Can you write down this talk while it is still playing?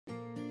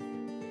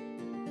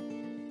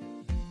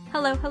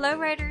Hello,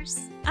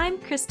 writers! I'm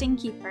Kristen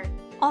Kiefer,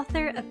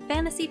 author of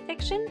fantasy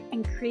fiction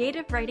and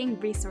creative writing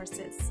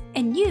resources,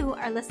 and you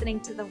are listening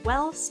to the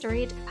Well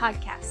Storied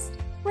podcast,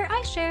 where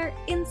I share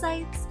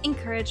insights,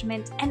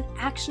 encouragement, and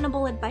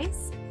actionable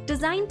advice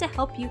designed to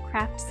help you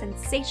craft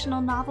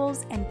sensational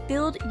novels and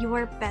build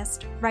your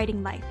best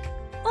writing life,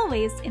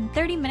 always in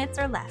 30 minutes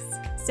or less,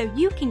 so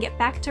you can get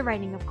back to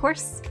writing, of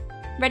course.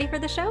 Ready for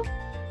the show?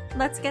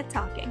 Let's get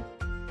talking.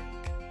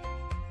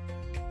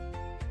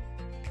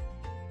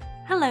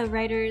 Hello,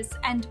 writers,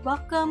 and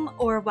welcome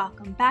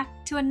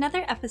back to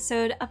another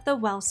episode of the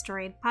Well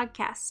Storied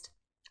podcast.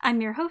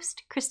 I'm your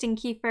host, Kristen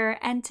Kiefer,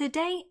 and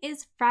today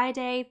is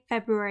Friday,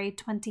 February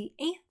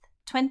 28th,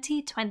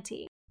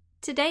 2020.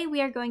 Today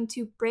we are going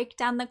to break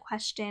down the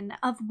question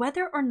of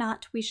whether or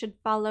not we should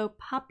follow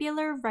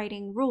popular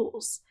writing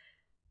rules.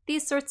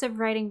 These sorts of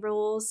writing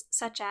rules,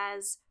 such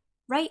as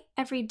write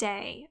every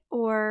day,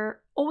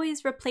 or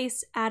always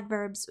replace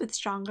adverbs with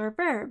stronger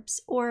verbs,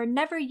 or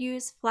never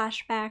use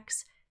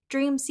flashbacks,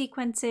 dream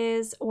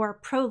sequences, or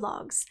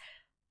prologues,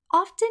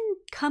 often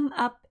come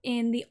up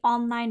in the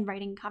online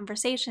writing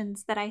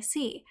conversations that I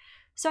see.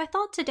 So I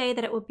thought today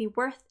that it would be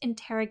worth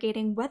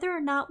interrogating whether or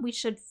not we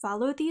should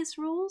follow these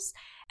rules,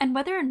 and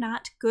whether or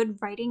not good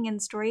writing and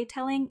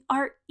storytelling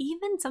are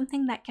even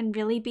something that can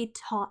really be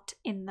taught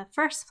in the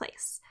first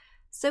place.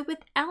 So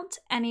without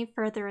any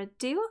further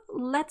ado,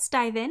 let's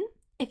dive in.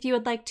 If you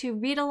would like to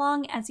read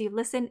along as you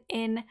listen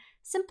in,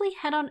 simply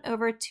head on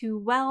over to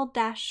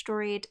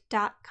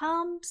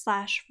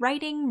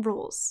well-storied.com/writing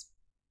rules.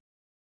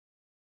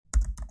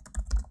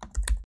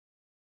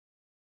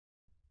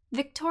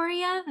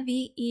 Victoria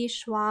V.E.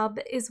 Schwab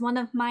is one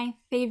of my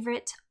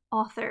favorite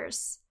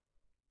authors.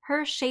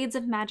 Her Shades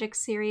of Magic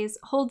series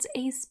holds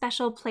a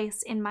special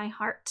place in my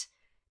heart,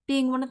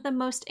 being one of the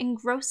most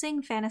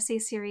engrossing fantasy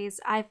series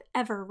I've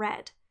ever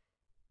read.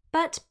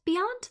 But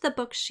beyond the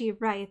books she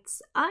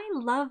writes, I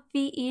love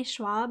V.E.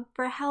 Schwab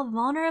for how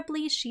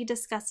vulnerably she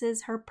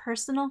discusses her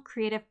personal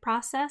creative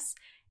process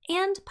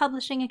and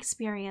publishing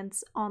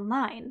experience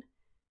online.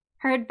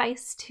 Her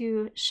advice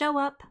to show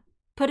up,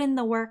 put in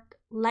the work,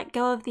 let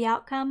go of the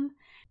outcome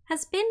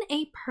has been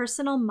a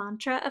personal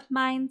mantra of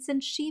mine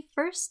since she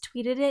first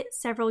tweeted it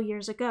several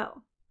years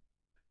ago.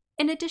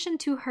 In addition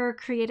to her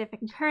creative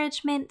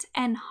encouragement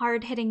and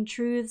hard-hitting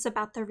truths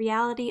about the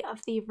reality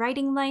of the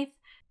writing life,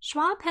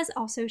 Schwab has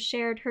also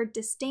shared her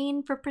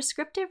disdain for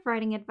prescriptive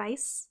writing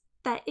advice,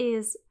 that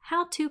is,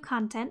 how-to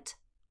content,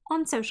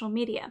 on social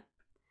media.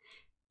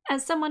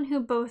 As someone who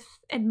both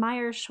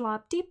admires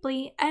Schwab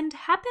deeply and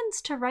happens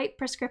to write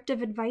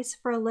prescriptive advice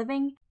for a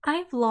living,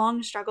 I've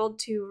long struggled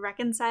to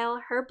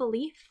reconcile her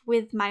belief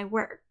with my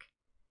work.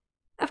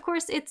 Of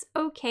course, it's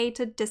okay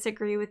to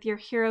disagree with your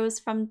heroes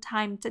from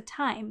time to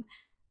time,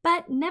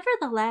 but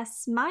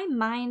nevertheless, my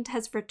mind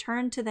has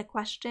returned to the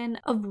question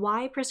of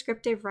why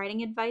prescriptive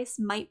writing advice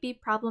might be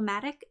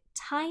problematic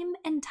time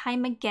and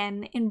time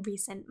again in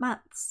recent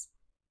months.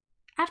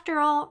 After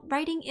all,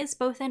 writing is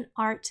both an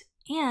art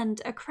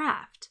and a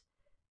craft.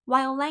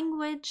 While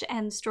language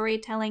and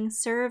storytelling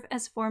serve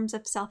as forms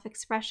of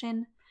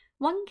self-expression,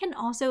 one can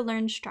also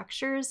learn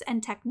structures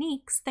and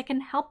techniques that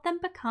can help them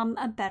become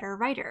a better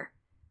writer.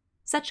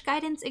 Such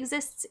guidance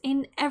exists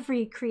in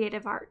every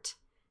creative art,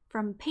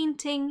 from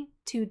painting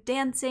to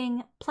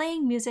dancing,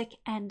 playing music,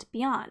 and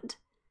beyond.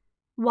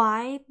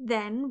 Why,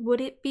 then, would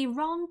it be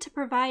wrong to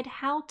provide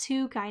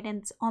how-to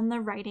guidance on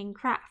the writing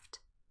craft?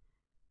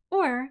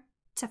 Or,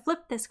 to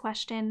flip this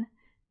question,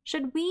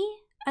 should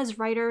we, as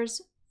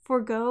writers,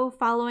 forego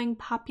following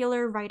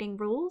popular writing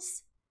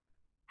rules?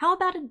 How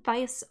about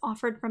advice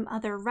offered from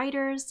other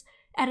writers,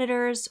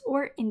 editors,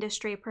 or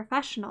industry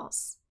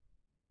professionals?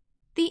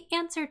 The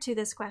answer to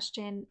this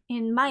question,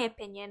 in my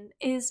opinion,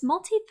 is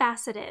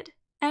multifaceted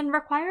and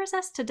requires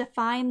us to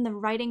define the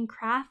writing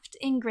craft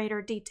in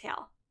greater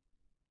detail.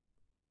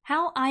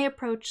 How I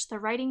approach the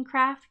writing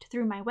craft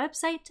through my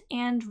website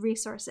and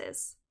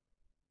resources.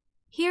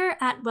 Here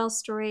at Well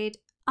Storied,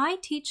 I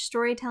teach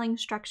storytelling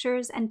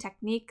structures and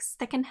techniques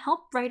that can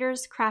help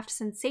writers craft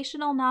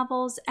sensational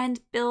novels and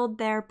build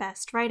their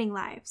best writing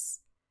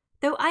lives.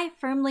 Though I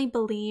firmly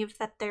believe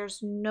that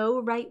there's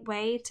no right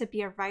way to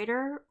be a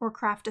writer or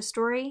craft a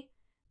story,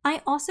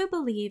 I also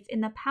believe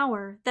in the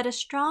power that a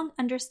strong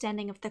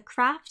understanding of the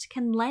craft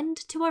can lend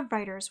to a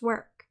writer's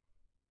work.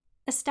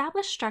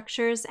 Established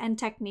structures and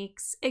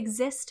techniques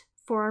exist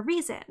for a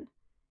reason.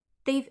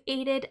 They've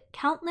aided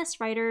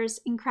countless writers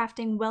in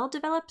crafting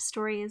well-developed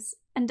stories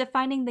and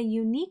defining the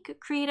unique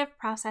creative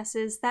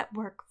processes that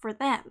work for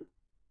them.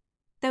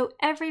 Though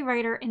every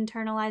writer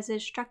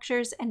internalizes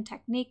structures and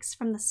techniques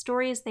from the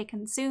stories they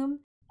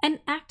consume, an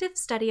active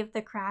study of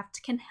the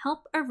craft can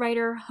help a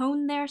writer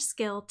hone their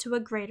skill to a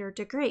greater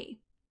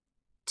degree.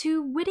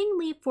 To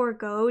wittingly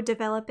forego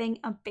developing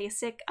a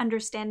basic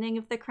understanding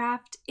of the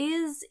craft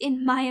is,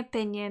 in my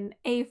opinion,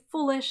 a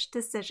foolish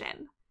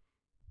decision.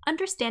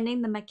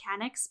 Understanding the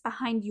mechanics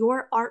behind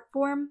your art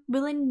form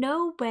will in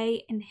no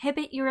way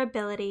inhibit your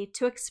ability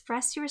to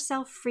express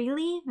yourself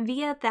freely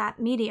via that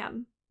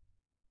medium.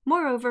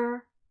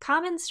 Moreover,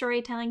 common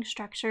storytelling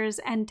structures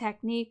and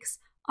techniques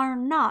are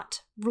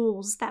not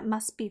rules that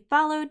must be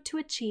followed to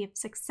achieve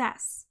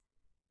success.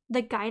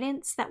 The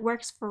guidance that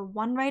works for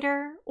one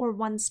writer or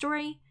one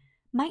story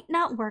might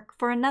not work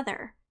for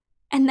another,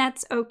 and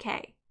that's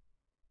okay.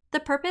 The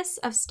purpose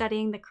of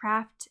studying the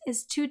craft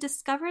is to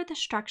discover the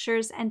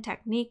structures and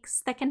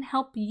techniques that can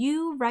help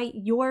you write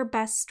your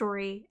best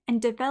story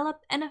and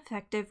develop an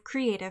effective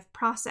creative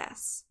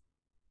process.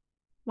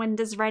 When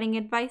does writing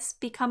advice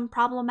become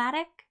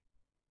problematic?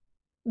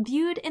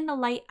 Viewed in the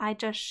light I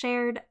just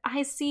shared,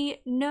 I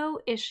see no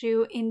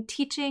issue in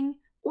teaching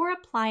or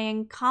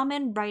applying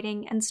common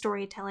writing and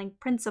storytelling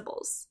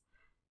principles.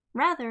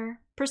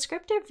 Rather,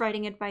 prescriptive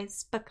writing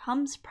advice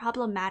becomes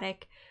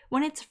problematic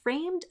when it's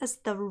framed as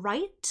the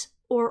right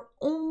or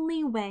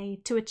only way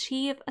to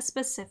achieve a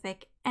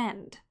specific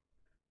end.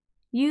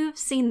 You've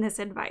seen this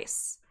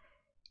advice.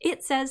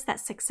 It says that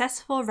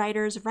successful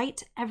writers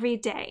write every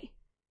day.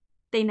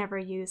 They never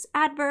use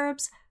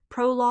adverbs,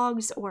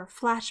 prologues, or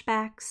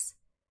flashbacks.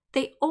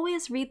 They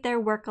always read their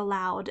work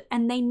aloud,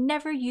 and they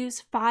never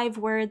use 5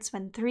 words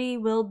when 3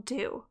 will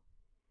do.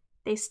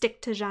 They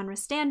stick to genre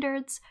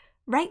standards,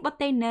 write what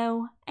they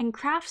know, and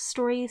craft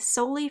stories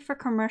solely for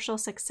commercial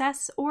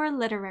success or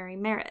literary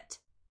merit.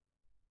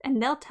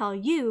 And they'll tell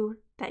you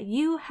that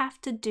you have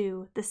to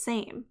do the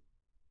same.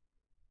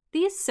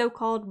 These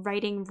so-called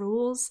writing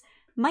rules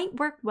might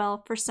work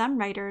well for some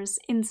writers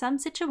in some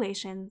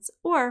situations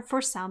or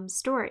for some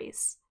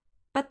stories,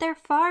 but they're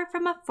far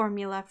from a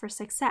formula for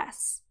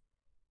success.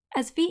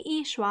 As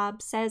V.E.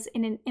 Schwab says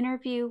in an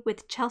interview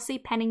with Chelsea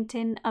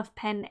Pennington of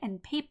Pen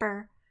and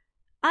Paper,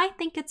 I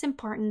think it's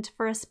important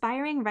for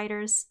aspiring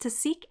writers to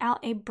seek out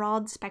a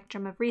broad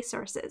spectrum of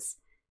resources,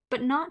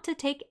 but not to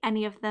take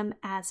any of them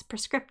as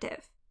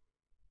prescriptive.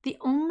 The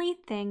only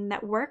thing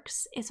that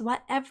works is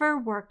whatever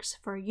works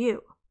for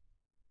you.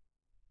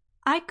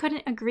 I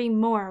couldn't agree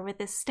more with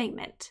this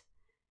statement.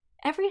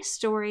 Every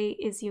story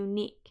is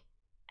unique,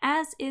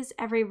 as is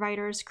every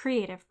writer's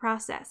creative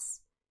process.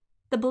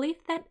 The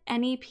belief that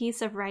any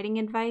piece of writing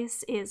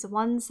advice is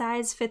one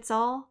size fits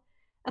all,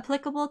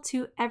 applicable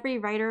to every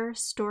writer,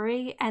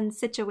 story, and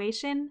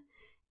situation,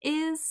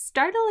 is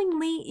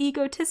startlingly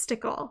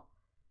egotistical.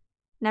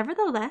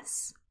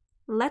 Nevertheless,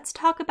 let's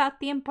talk about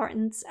the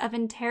importance of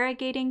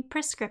interrogating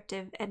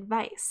prescriptive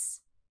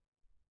advice.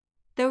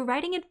 Though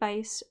writing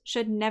advice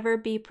should never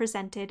be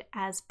presented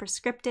as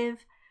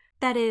prescriptive,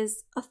 that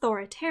is,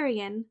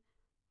 authoritarian,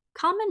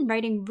 common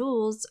writing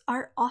rules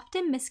are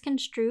often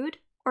misconstrued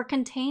or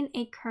contain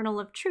a kernel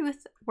of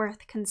truth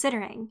worth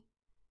considering.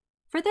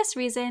 For this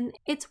reason,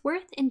 it's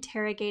worth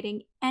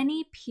interrogating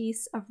any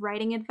piece of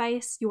writing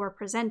advice you are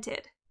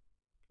presented.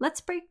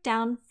 Let's break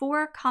down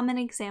 4 common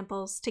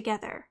examples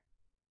together.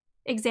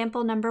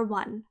 Example number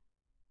 1.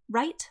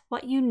 Write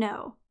what you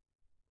know.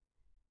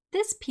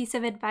 This piece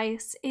of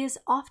advice is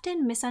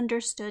often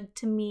misunderstood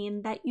to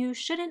mean that you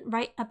shouldn't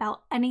write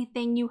about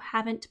anything you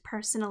haven't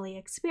personally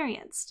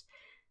experienced,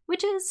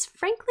 which is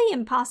frankly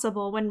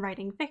impossible when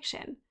writing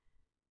fiction.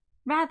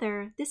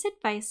 Rather, this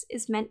advice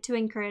is meant to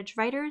encourage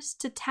writers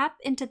to tap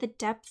into the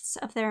depths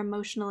of their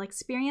emotional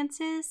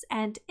experiences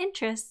and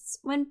interests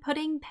when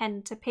putting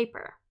pen to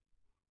paper.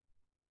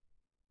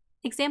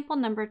 Example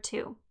number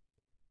 2.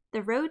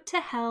 The road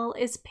to hell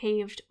is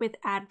paved with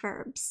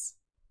adverbs.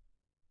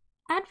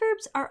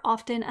 Adverbs are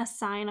often a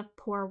sign of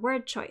poor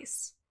word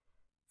choice.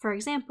 For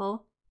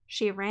example,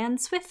 she ran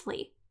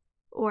swiftly,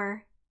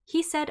 or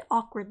he said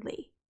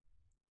awkwardly.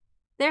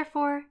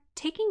 Therefore,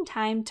 taking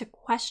time to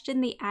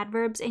question the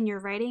adverbs in your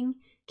writing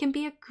can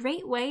be a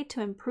great way to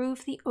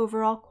improve the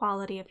overall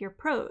quality of your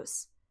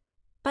prose.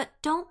 But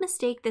don't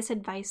mistake this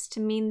advice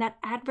to mean that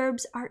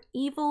adverbs are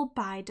evil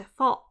by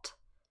default.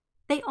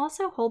 They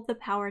also hold the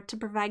power to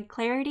provide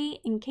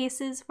clarity in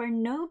cases where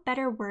no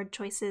better word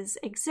choices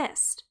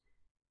exist.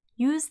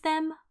 Use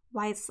them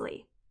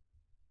wisely.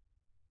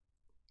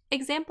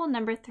 Example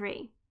number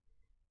 3.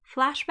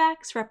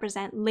 Flashbacks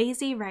represent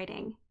lazy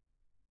writing.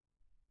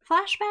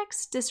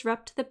 Flashbacks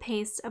disrupt the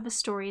pace of a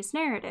story's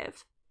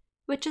narrative,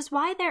 which is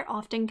why they're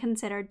often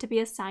considered to be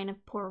a sign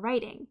of poor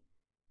writing.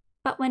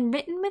 But when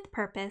written with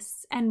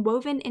purpose and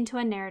woven into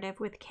a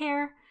narrative with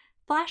care,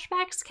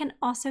 flashbacks can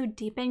also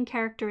deepen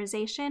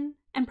characterization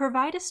and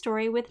provide a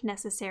story with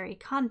necessary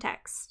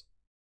context.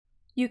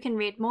 You can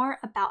read more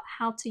about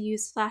how to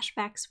use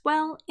flashbacks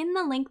well in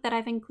the link that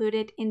I've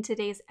included in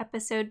today's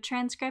episode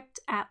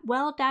transcript at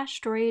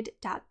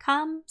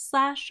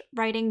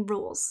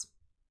well-storied.com/writing-rules.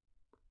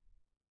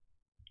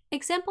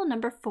 Example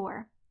number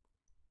 4.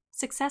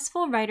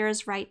 Successful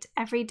writers write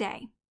every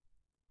day.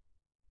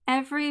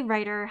 Every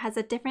writer has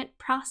a different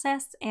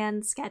process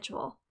and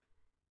schedule.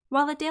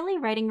 While a daily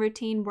writing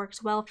routine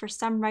works well for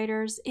some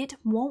writers, it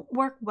won't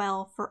work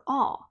well for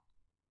all.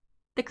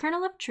 The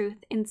kernel of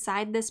truth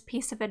inside this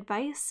piece of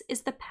advice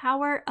is the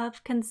power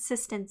of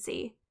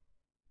consistency.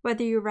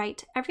 Whether you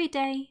write every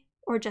day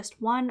or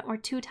just 1 or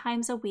 2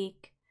 times a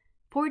week,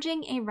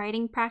 forging a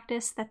writing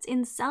practice that's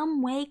in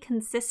some way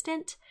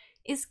consistent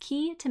is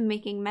key to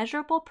making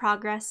measurable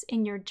progress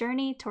in your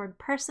journey toward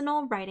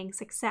personal writing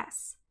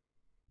success.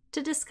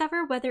 To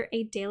discover whether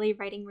a daily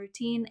writing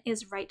routine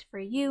is right for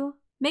you,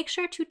 make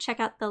sure to check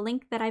out the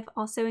link that I've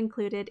also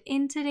included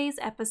in today's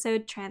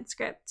episode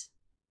transcript.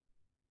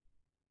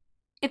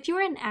 If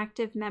you're an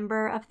active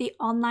member of the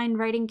online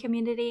writing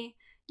community,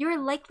 you are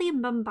likely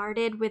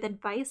bombarded with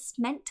advice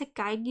meant to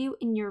guide you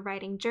in your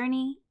writing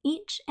journey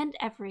each and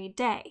every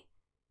day.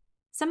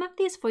 Some of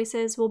these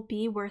voices will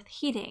be worth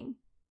heeding,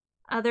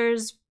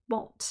 others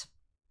won't.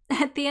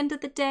 At the end of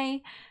the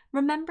day,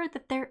 remember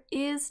that there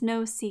is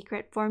no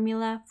secret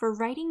formula for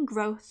writing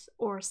growth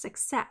or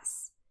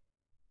success.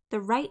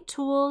 The right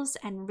tools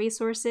and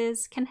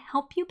resources can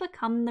help you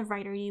become the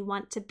writer you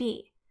want to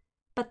be,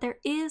 but there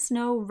is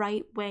no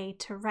right way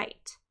to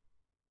write.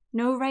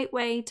 No right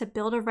way to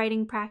build a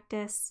writing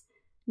practice,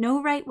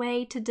 no right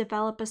way to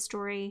develop a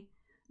story,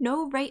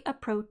 no right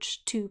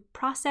approach to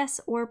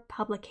process or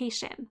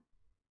publication.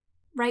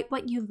 Write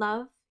what you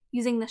love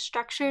using the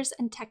structures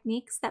and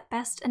techniques that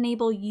best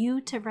enable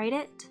you to write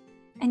it,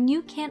 and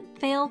you can't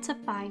fail to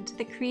find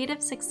the creative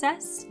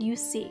success you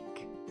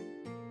seek.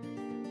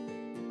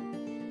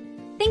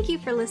 Thank you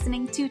for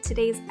listening to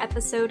today's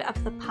episode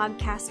of The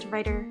Podcast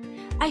Writer.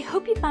 I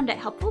hope you found it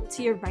helpful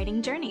to your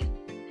writing journey.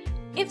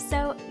 If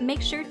so,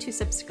 make sure to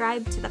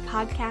subscribe to the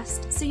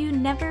podcast so you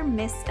never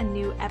miss a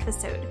new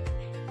episode,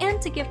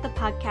 and to give the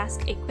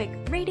podcast a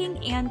quick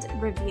rating and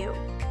review.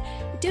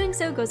 Doing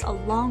so goes a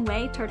long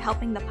way toward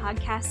helping the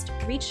podcast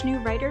reach new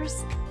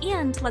writers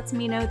and lets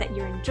me know that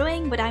you're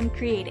enjoying what I'm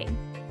creating.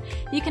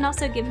 You can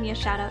also give me a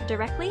shout out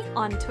directly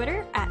on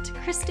Twitter at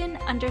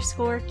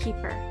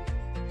Kristen_Keeper.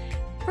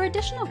 For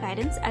additional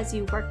guidance as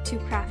you work to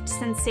craft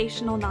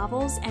sensational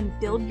novels and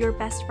build your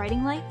best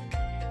writing life,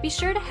 be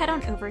sure to head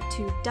on over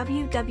to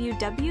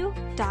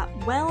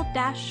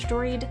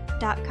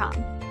www.well-storied.com,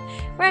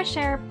 where I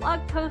share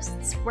blog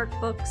posts,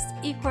 workbooks,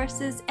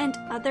 e-courses, and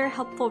other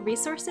helpful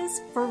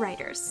resources for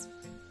writers.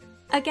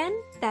 Again,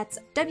 that's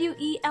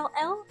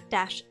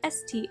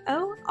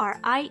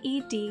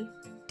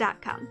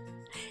well-storied.com.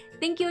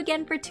 Thank you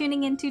again for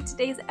tuning into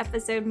today's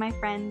episode, my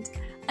friend.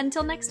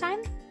 Until next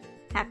time,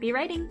 happy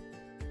writing!